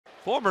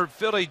Former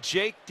Philly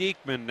Jake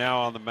Diekman now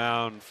on the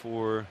mound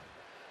for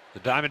the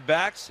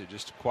Diamondbacks. They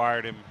just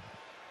acquired him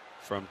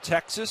from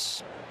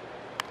Texas.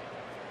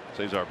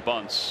 Cesar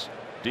bunts.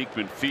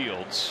 Diekman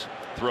fields.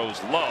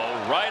 Throws low.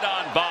 Right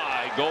on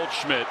by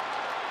Goldschmidt.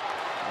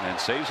 And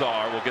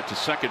Cesar will get to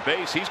second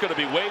base. He's going to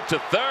be waved to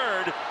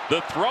third.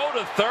 The throw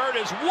to third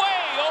is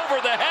way over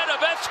the head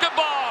of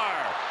Escobar.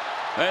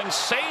 And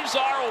Cesar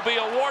will be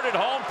awarded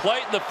home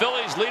plate, and the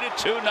Phillies lead it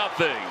 2-0.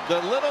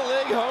 The Little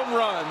League home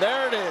run.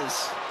 There it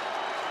is.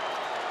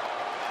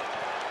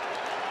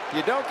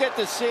 You don't get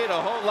to see it a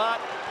whole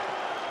lot,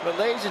 but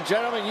ladies and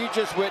gentlemen, you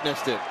just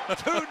witnessed it.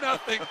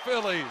 2-0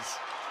 Phillies.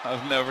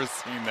 I've never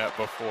seen that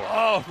before.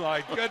 Oh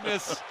my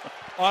goodness.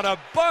 On a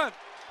bunt,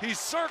 he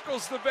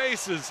circles the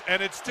bases,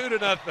 and it's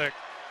 2-0.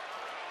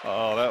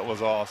 Oh, that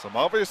was awesome.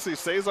 Obviously,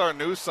 Cesar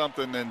knew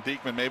something, and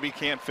Diekman maybe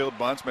can't field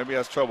bunts, maybe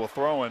has trouble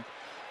throwing,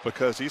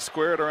 because he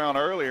squared around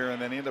earlier,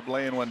 and then he ended up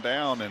laying one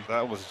down, and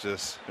that was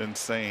just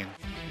insane.